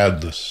find the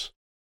sadness.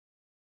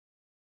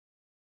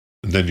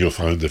 And then you'll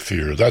find the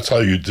fear. That's how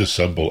you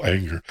dissemble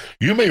anger.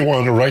 You may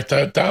want to write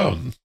that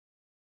down.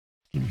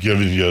 I'm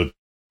giving you,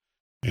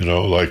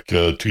 like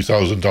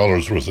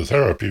 $2,000 worth of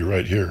therapy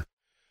right here.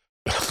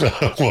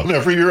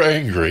 Whenever you're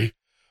angry,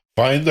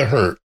 find the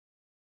hurt.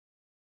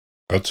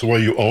 That's the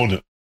way you own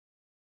it.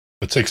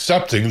 It's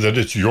accepting that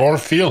it's your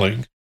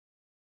feeling.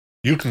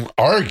 You can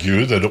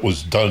argue that it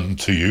was done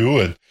to you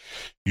and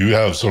you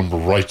have some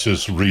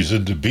righteous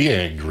reason to be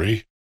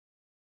angry,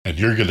 and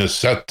you're going to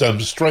set them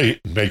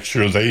straight and make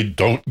sure they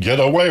don't get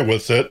away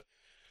with it.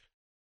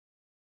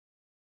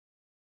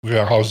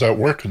 Yeah, how's that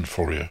working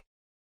for you?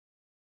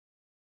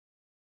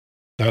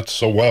 Not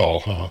so well,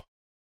 huh?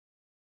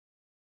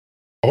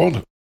 Own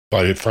it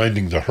by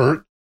finding the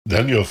hurt,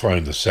 then you'll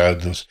find the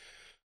sadness.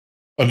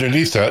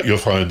 Underneath that, you'll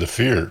find the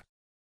fear,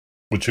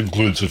 which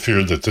includes the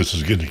fear that this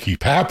is going to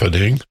keep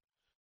happening,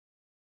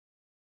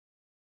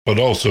 but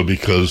also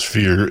because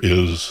fear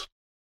is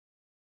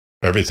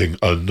everything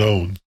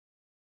unknown,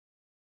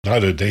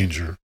 not a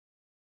danger,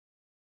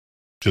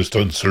 just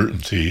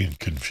uncertainty and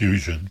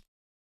confusion.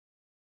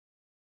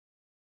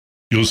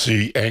 You'll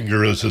see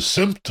anger as a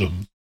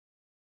symptom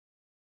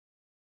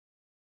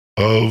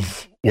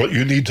of what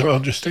you need to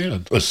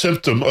understand, a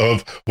symptom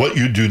of what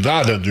you do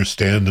not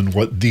understand and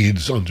what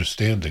needs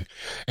understanding.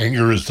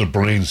 Anger is the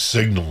brain's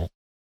signal,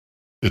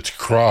 its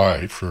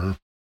cry for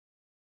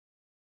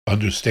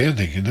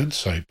understanding and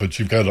insight, but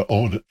you've got to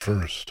own it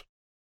first.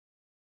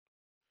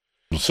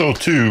 So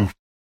too,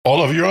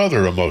 all of your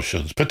other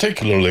emotions,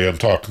 particularly I'm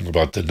talking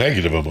about the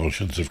negative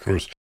emotions, of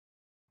course,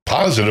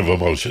 positive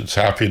emotions,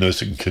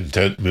 happiness and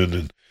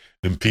contentment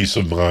and peace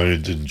of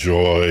mind and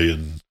joy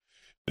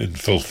and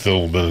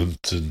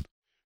fulfillment and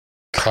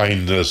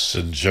kindness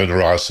and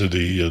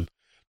generosity and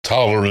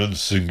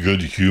tolerance and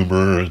good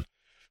humor and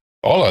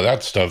all of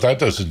that stuff. That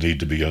doesn't need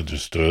to be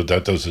understood.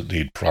 That doesn't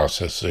need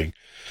processing.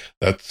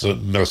 That's a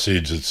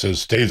message that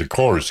says, stay the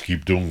course,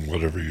 keep doing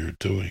whatever you're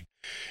doing.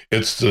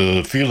 It's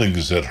the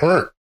feelings that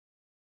hurt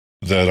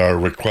that are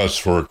requests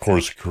for a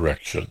course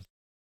correction.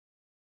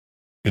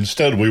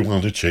 Instead, we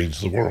want to change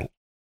the world.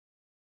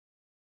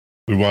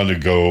 We want to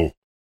go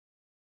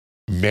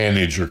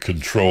manage or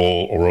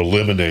control or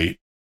eliminate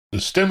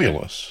the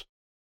stimulus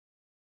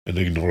and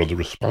ignore the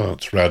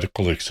response.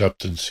 Radical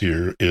acceptance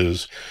here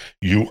is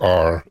you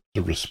are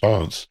the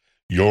response.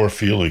 Your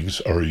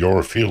feelings are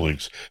your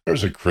feelings.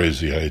 There's a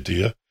crazy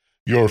idea.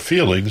 Your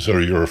feelings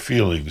are your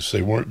feelings.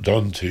 They weren't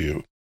done to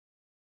you.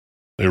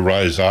 They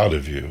rise out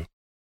of you.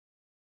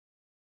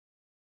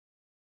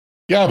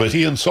 Yeah, but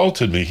he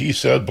insulted me. He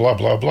said blah,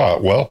 blah, blah.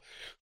 Well,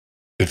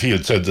 if he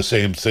had said the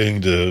same thing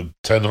to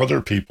 10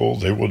 other people,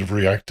 they would have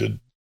reacted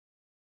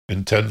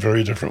in 10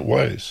 very different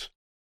ways.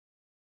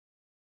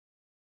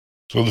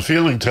 So the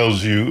feeling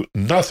tells you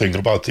nothing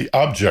about the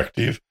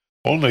objective,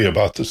 only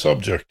about the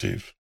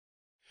subjective.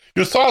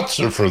 Your thoughts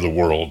are for the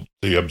world,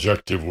 the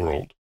objective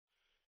world.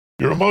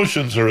 Your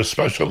emotions are a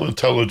special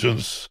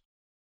intelligence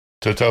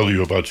to tell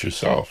you about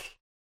yourself.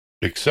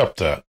 Accept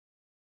that.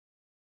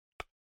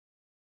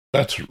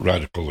 That's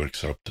radical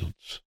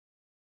acceptance.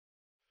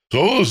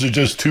 So those are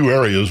just two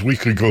areas. We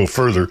could go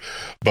further,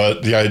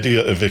 but the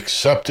idea of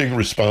accepting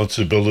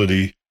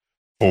responsibility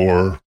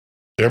for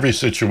every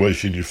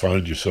situation you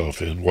find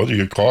yourself in, whether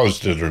you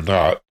caused it or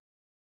not,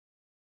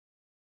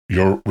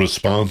 your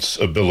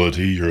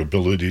responsibility, your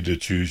ability to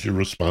choose your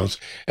response,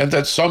 and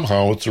that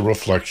somehow it's a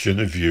reflection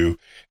of you,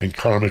 and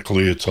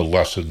karmically it's a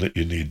lesson that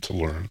you need to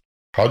learn.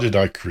 How did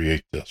I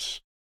create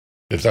this?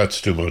 If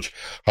that's too much,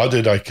 how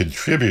did I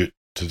contribute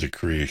to the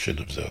creation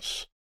of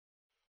this?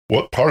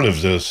 What part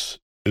of this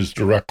is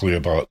directly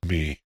about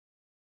me?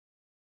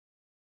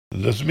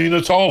 It doesn't mean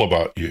it's all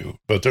about you,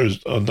 but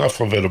there's enough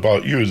of it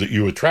about you that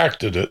you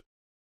attracted it.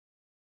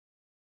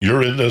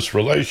 You're in this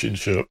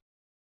relationship.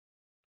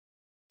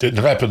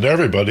 Didn't happen to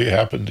everybody, it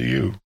happened to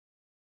you.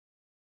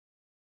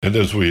 And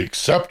as we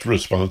accept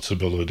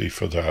responsibility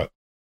for that,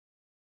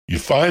 you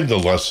find the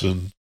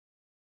lesson,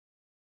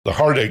 the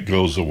heartache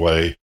goes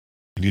away,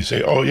 and you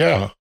say, oh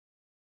yeah,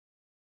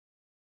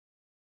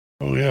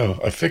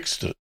 I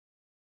fixed it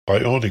by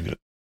owning it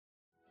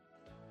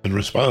and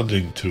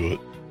responding to it.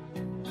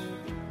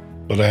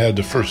 But I had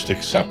to first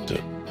accept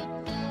it.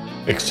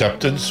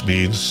 Acceptance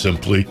means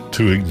simply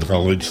to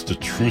acknowledge the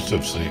truth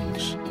of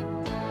things,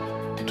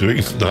 to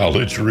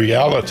acknowledge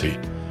reality.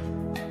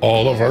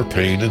 All of our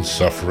pain and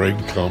suffering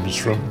comes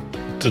from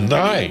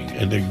denying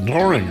and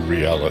ignoring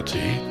reality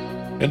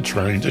and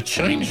trying to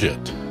change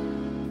it.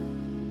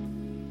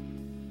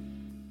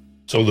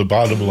 So the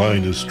bottom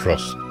line is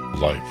trust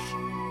life.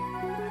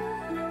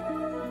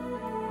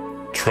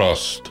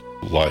 Trust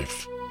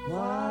life.